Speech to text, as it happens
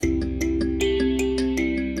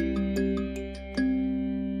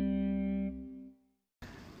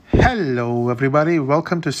Hello, everybody.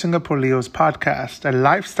 Welcome to Singapore Leo's podcast, a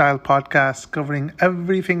lifestyle podcast covering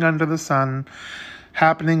everything under the sun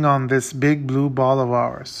happening on this big blue ball of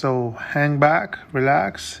ours. So hang back,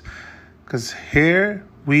 relax, because here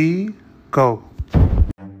we go.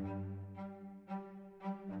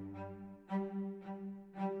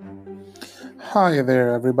 Hi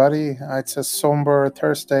there, everybody. It's a somber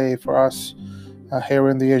Thursday for us here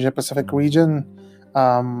in the Asia Pacific region.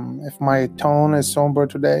 If my tone is somber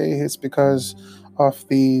today, it's because of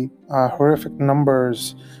the horrific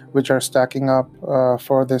numbers which are stacking up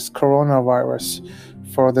for this coronavirus,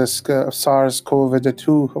 for this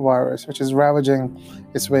SARS-CoV-2 virus, which is ravaging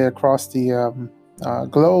its way across the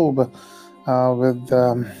globe with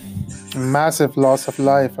massive loss of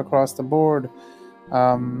life across the board.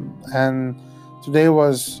 And today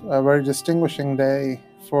was a very distinguishing day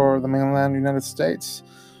for the mainland United States,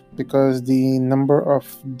 because the number of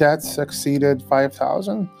deaths exceeded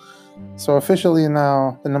 5,000. So officially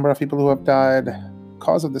now, the number of people who have died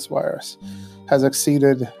because of this virus has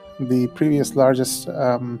exceeded the previous largest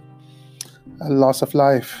loss of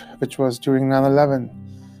life, which was during 9/11.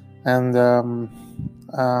 And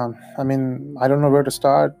I don't know where to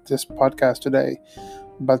start this podcast today,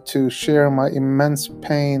 but to share my immense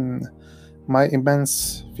pain, my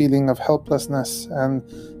immense feeling of helplessness, and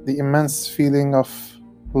the immense feeling of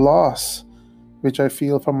loss which I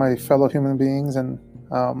feel from my fellow human beings and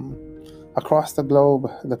across the globe,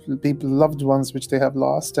 the people, loved ones which they have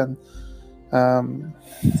lost, and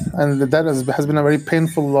that has been a very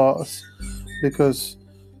painful loss, because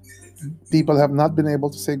people have not been able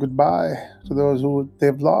to say goodbye to those who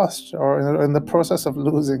they've lost or in the process of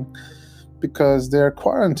losing, because they're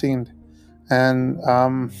quarantined. And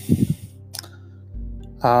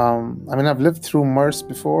I've lived through MERS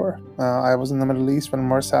before. I was in the Middle East when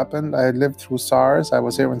MERS happened. I lived through SARS. I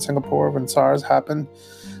was here in Singapore when SARS happened.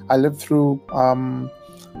 I lived through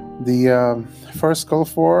the first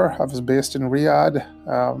Gulf War. I was based in Riyadh,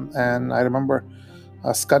 and I remember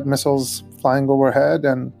Scud missiles flying overhead,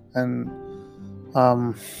 and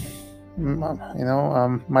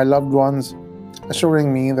my loved ones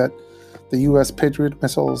assuring me that the U.S. Patriot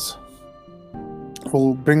missiles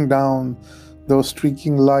will bring down those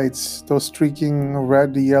streaking lights, those streaking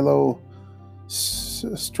red, yellow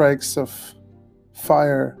strikes of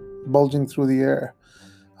fire bulging through the air.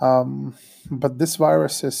 But this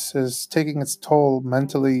virus is taking its toll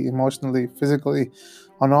mentally, emotionally, physically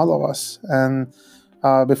on all of us. And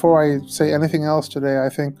before I say anything else today, I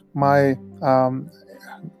think my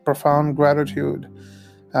profound gratitude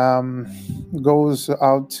goes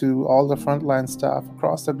out to all the frontline staff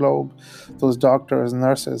across the globe, those doctors,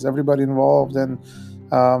 nurses, everybody involved in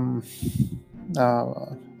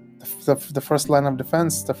the first line of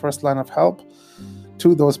defense, the first line of help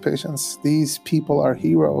to those patients. These people are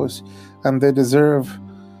heroes, and they deserve,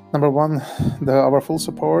 number one, our full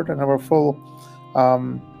support and our full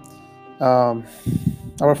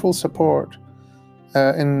support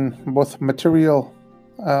in both material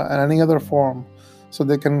and any other form, so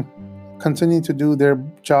they can continue to do their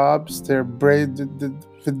jobs, with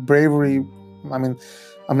bravery. I'm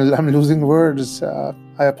losing words.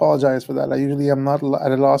 I apologize for that. I usually am not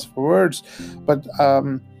at a loss for words, but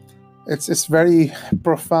it's very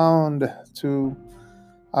profound to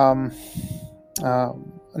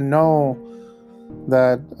know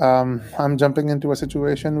that I'm jumping into a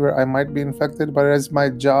situation where I might be infected, but it is my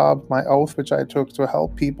job, my oath, which I took to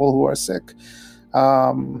help people who are sick.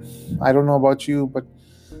 I don't know about you, but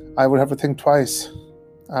I would have to think twice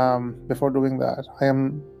before doing that.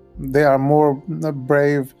 They are more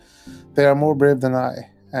brave. They are more brave than I,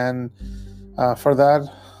 and for that,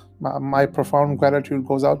 my profound gratitude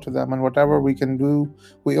goes out to them. And whatever we can do,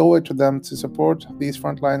 we owe it to them to support these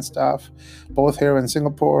frontline staff, both here in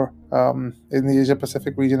Singapore, in the Asia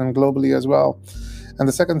Pacific region, and globally as well. And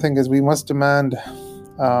the second thing is, we must demand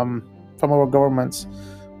from our governments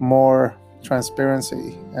more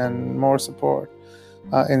transparency and more support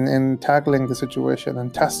in tackling the situation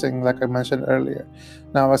and testing, like I mentioned earlier.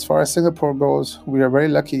 Now, as far as Singapore goes, we are very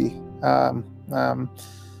lucky, my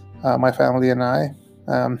family and I,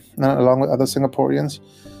 along with other Singaporeans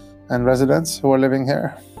and residents who are living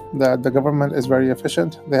here, that the government is very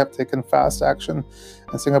efficient. They have taken fast action,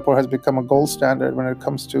 and Singapore has become a gold standard when it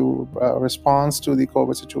comes to response to the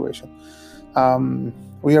COVID situation.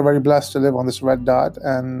 We are very blessed to live on this red dot,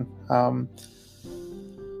 and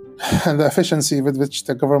the efficiency with which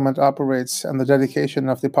the government operates, and the dedication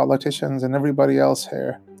of the politicians and everybody else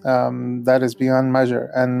here, that is beyond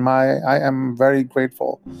measure. And I am very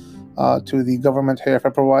grateful to the government here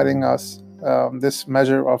for providing us this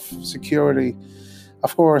measure of security.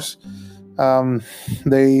 Of course,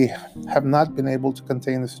 They have not been able to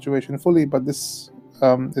contain the situation fully, but this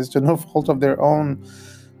is to no fault of their own.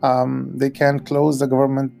 They can't close the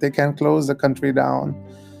government, they can't close the country down.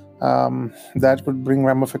 That would bring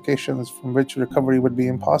ramifications from which recovery would be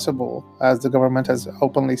impossible, as the government has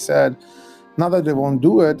openly said. Not that they won't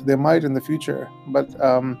do it, they might in the future, but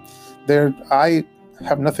I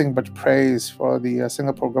have nothing but praise for the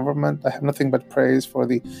Singapore government. I have nothing but praise for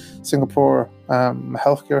the Singapore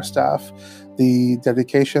healthcare staff, the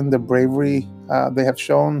dedication, the bravery they have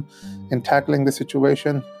shown in tackling the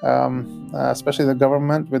situation, especially the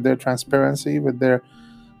government with their transparency, with their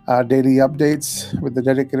daily updates, with the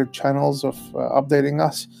dedicated channels of updating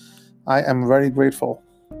us. I am very grateful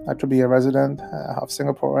to be a resident of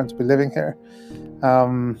Singapore and to be living here.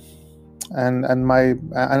 And I'm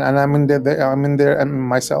in there, and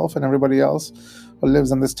myself and everybody else who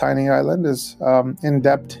lives on this tiny island is in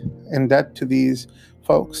debt to these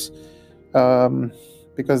folks,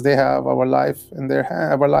 because they have our lives in their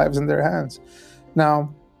hands.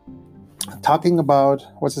 Now, talking about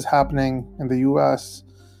what is happening in the U.S.,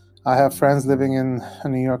 I have friends living in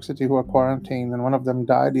New York City who are quarantined, and one of them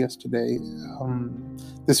died yesterday,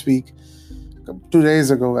 this week, 2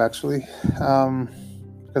 days ago actually,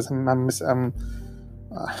 because I'm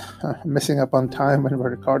missing up on time when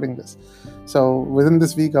we're recording this. So within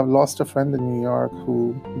this week, I've lost a friend in New York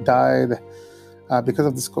who died because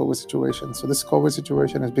of this COVID situation. So this COVID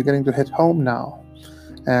situation is beginning to hit home now,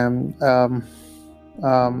 and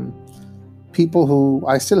people who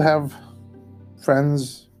I still have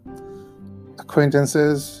friends,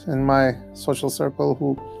 acquaintances in my social circle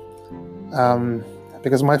who,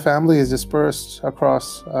 because my family is dispersed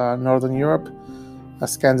across Northern Europe,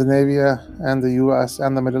 Scandinavia, and the US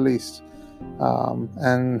and the Middle East,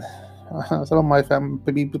 and some of my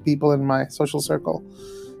people in my social circle,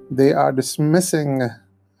 they are dismissing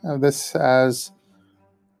this as,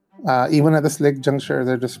 even at this late juncture,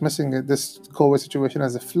 they're dismissing this COVID situation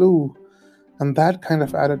as a flu, and that kind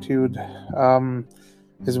of attitude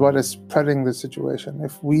is what is spreading the situation.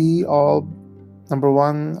 If we all, number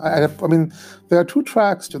one, I mean, there are two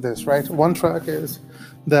tracks to this, right? One track is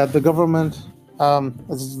that the government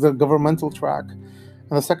is the governmental track,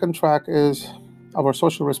 and the second track is our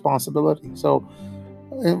social responsibility. So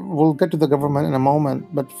we'll get to the government in a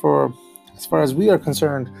moment, but as far as we are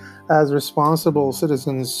concerned, as responsible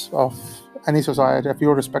citizens of any society, of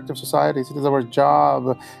your respective societies, it is our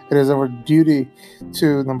job, it is our duty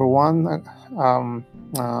to, number one,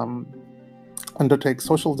 undertake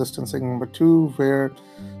social distancing. Number two, wear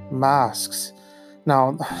masks.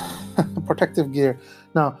 Now, protective gear.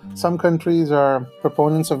 Now, some countries are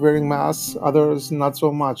proponents of wearing masks, others not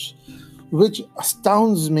so much, which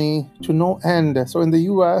astounds me to no end. So in the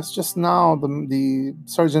US, just now, the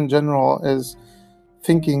Surgeon General is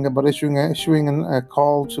thinking about issuing a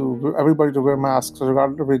call to everybody to wear masks,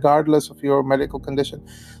 regardless of your medical condition.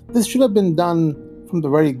 This should have been done from the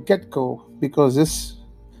very get-go, because this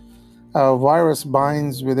virus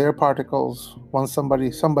binds with air particles. Once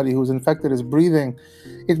somebody who's infected is breathing,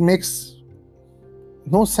 it makes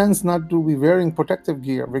no sense not to be wearing protective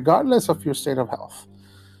gear, regardless of your state of health.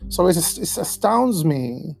 So it astounds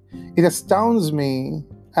me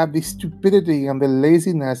at the stupidity and the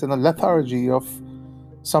laziness and the lethargy of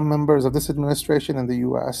some members of this administration in the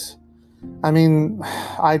US. I mean,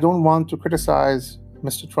 I don't want to criticize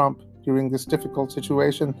Mr. Trump during this difficult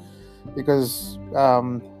situation, because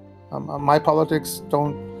my politics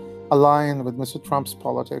don't align with Mr. Trump's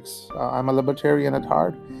politics. I'm a libertarian at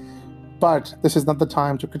heart, but this is not the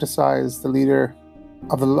time to criticize the leader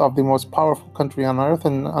of the most powerful country on earth,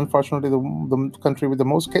 and unfortunately the country with the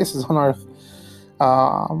most cases on earth.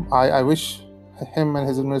 I wish him and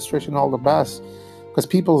his administration all the best, because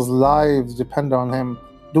people's lives depend on him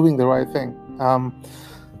doing the right thing.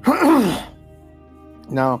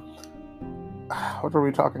 Now, what are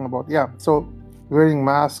we talking about? Yeah, so wearing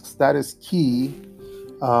masks, that is key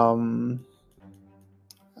at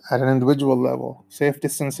an individual level. Safe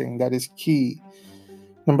distancing, that is key.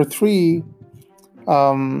 Number three,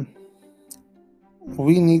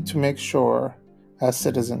 we need to make sure as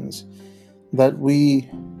citizens that we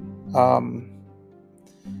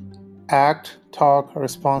talk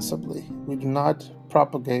responsibly. We do not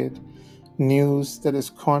propagate news that is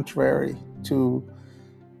contrary to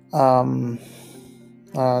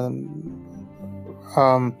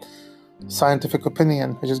scientific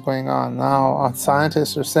opinion, which is going on now.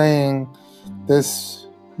 Scientists are saying this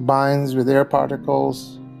binds with air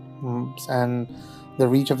particles, and the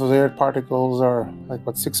reach of those air particles are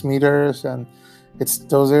 6 meters, and it's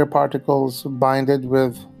those air particles binded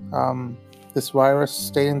with this virus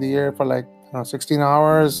stay in the air for 16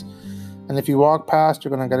 hours, And if you walk past,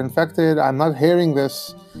 you're going to get infected. I'm not hearing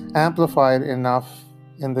this amplified enough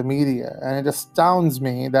in the media, and it astounds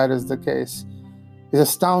me that is the case. It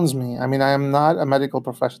astounds me. I mean, I am not a medical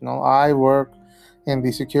professional. I work in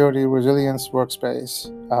the security resilience workspace.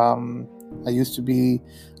 I used to be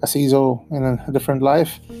a CISO in a different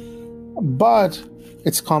life, but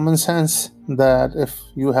it's common sense that if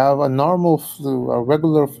you have a normal flu, a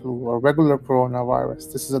regular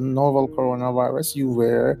coronavirus, this is a novel coronavirus, you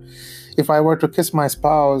wear. If I were to kiss my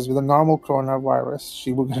spouse with a normal coronavirus,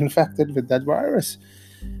 she would get infected with that virus.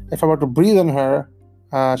 If I were to breathe on her,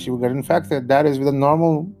 she would get infected. That is with a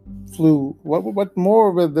normal flu. What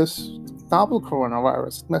more with this novel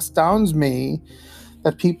coronavirus? It astounds me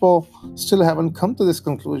that people still haven't come to this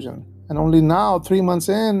conclusion. And only now, 3 months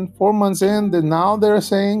in, 4 months in, now they're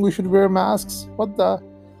saying we should wear masks. What the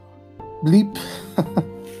bleep?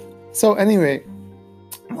 So anyway,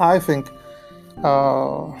 I think,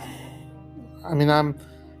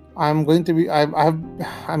 I'm going to be.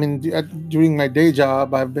 During my day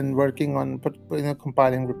job, I've been working on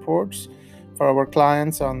compiling reports for our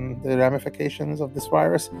clients on the ramifications of this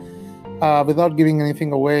virus. Without giving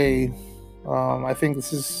anything away, I think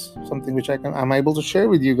this is something which I'm able to share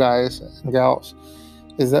with you guys and gals,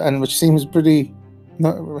 and which seems it's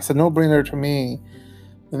a no-brainer to me.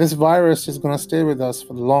 This virus is going to stay with us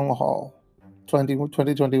for the long haul,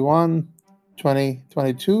 2021,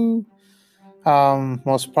 2022.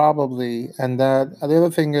 Most probably. And that the other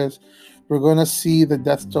thing is, we're going to see the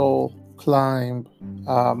death toll climb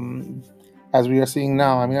as we are seeing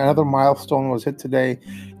now. I mean, another milestone was hit today.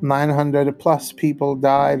 900 plus people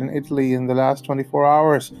died in Italy in the last 24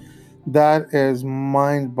 hours. That is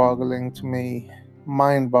mind-boggling to me.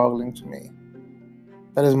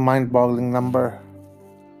 That is a mind-boggling number.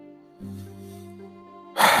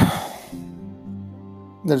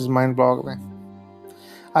 That is mind-boggling.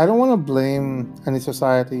 I don't want to blame any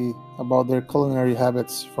society about their culinary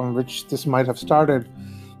habits from which this might have started,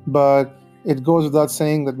 but it goes without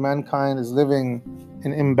saying that mankind is living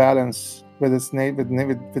in imbalance with with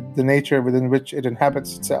the nature within which it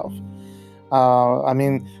inhabits itself.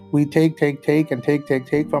 We take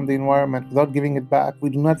from the environment without giving it back. We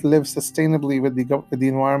do not live sustainably with the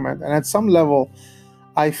environment, and at some level,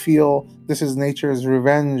 I feel this is nature's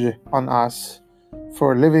revenge on us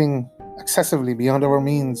for living excessively beyond our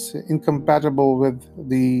means, incompatible with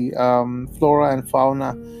the flora and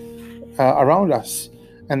fauna around us.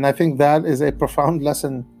 And I think that is a profound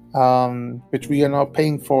lesson which we are now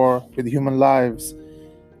paying for with human lives.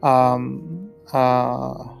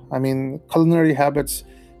 Culinary habits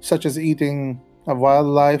such as eating a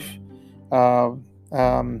wildlife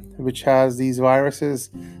which has these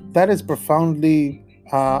viruses, that is profoundly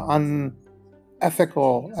unethical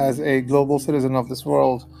as a global citizen of this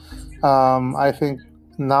world. I think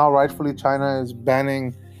now rightfully China is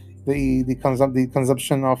banning the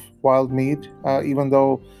consumption of wild meat, even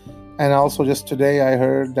though, and also just today I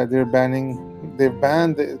heard that they've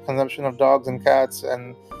banned the consumption of dogs and cats,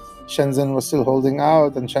 and Shenzhen was still holding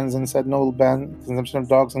out, and Shenzhen said no, we'll ban consumption of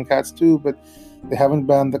dogs and cats too, but they haven't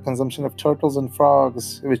banned the consumption of turtles and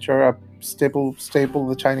frogs, which are a staple of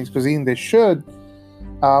the Chinese cuisine. They should.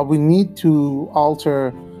 We need to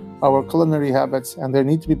alter our culinary habits, and there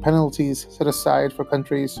need to be penalties set aside for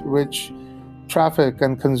countries which traffic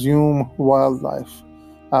and consume wildlife.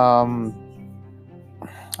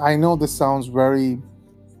 I know this sounds very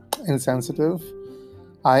insensitive.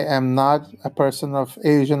 I am not a person of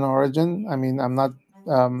Asian origin. I'm not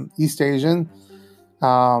East Asian.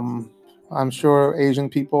 I'm sure Asian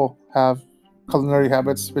people have culinary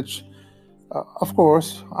habits which, of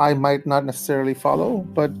course, I might not necessarily follow,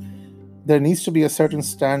 but there needs to be a certain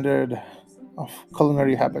standard of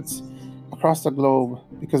culinary habits across the globe,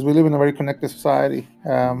 because we live in a very connected society.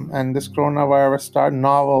 And this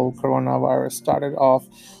novel coronavirus started off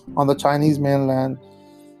on the Chinese mainland.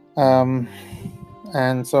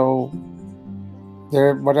 And so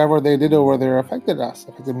whatever they did over there affected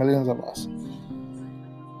millions of us.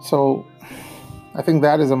 So I think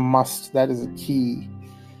that is a must, that is a key.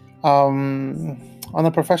 On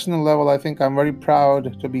a professional level, I think I'm very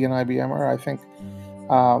proud to be an IBMer. I think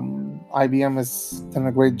IBM has done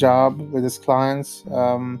a great job with its clients,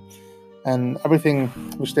 and everything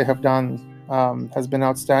which they have done has been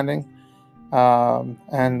outstanding. I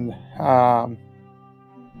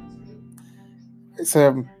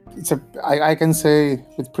can say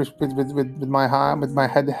with my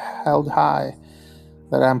head held high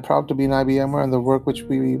that I'm proud to be an IBMer, and the work which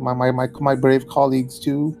my brave colleagues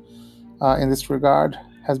do in this regard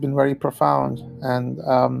has been very profound, and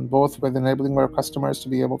both with enabling our customers to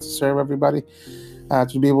be able to serve everybody,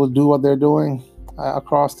 to be able to do what they're doing,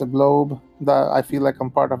 across the globe. That I feel like I'm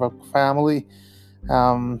part of a family,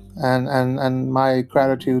 and my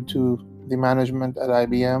gratitude to the management at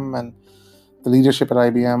IBM and the leadership at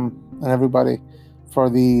IBM and everybody for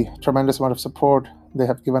the tremendous amount of support they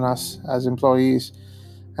have given us as employees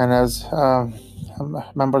and as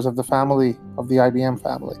members of the family, of the IBM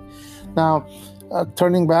family. Now,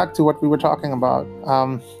 turning back to what we were talking about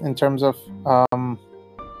in terms of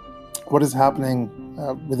what is happening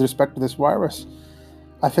with respect to this virus,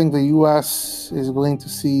 I think the US is going to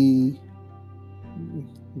see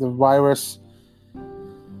the virus,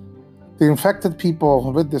 the infected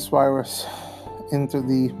people with this virus, into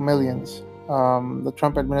the millions. The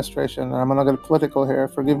Trump administration, and I'm not going to get political here,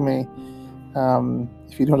 forgive me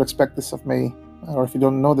if you don't expect this of me, or if you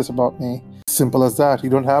don't know this about me. Simple as that. You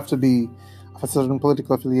don't have to be of a certain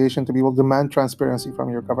political affiliation to be able to demand transparency from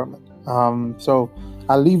your government. So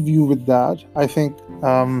I'll leave you with that. I think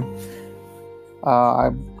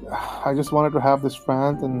I just wanted to have this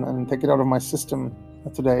rant and take it out of my system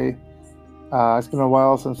today. It's been a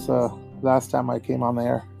while since last time I came on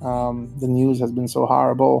air. The news has been so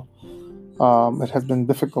horrible. It has been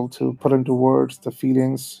difficult to put into words the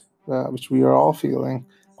feelings which we are all feeling,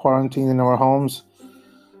 quarantined in our homes,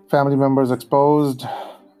 family members exposed.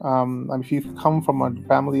 If you come from a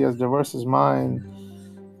family as diverse as mine,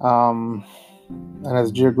 and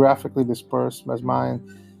as geographically dispersed as mine,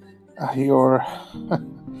 your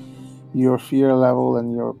fear level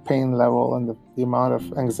and your pain level and the amount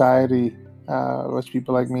of anxiety which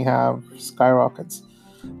people like me have skyrockets.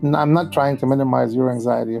 I'm not trying to minimize your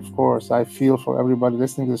anxiety, of course. I feel for everybody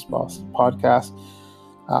listening to this podcast.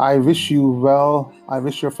 I wish you well. I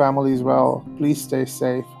wish your families well. Please stay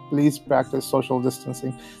safe. Please practice social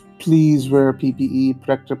distancing. Please wear PPE,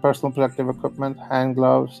 personal protective equipment, hand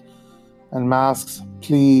gloves, and masks.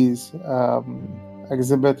 Please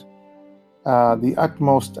exhibit the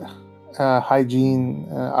utmost hygiene,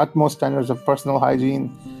 utmost standards of personal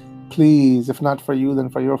hygiene. Please, if not for you, then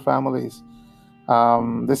for your families.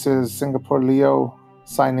 This is Singapore Leo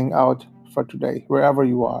signing out for today. Wherever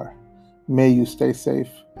you are, may you stay safe,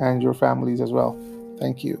 and your families as well.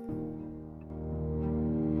 Thank you.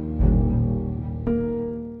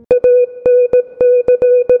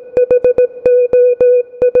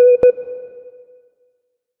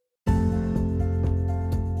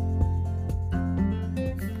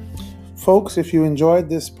 Folks, if you enjoyed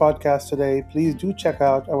this podcast today, please do check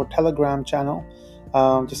out our Telegram channel.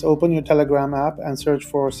 Just open your Telegram app and search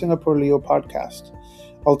for Singapore Leo Podcast.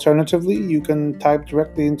 Alternatively, you can type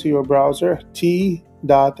directly into your browser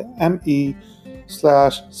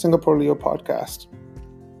t.me/Singapore Leo Podcast.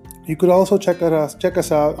 You could also check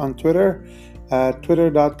us out on Twitter at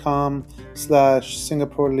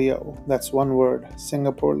twitter.com/Singapore Leo. That's one word,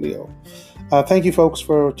 Singapore Leo. Thank you, folks,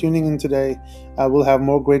 for tuning in today. We'll have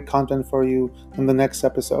more great content for you in the next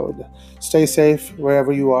episode. Stay safe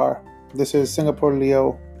wherever you are. This is Singapore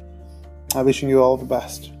Leo. Wishing you all the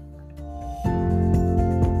best.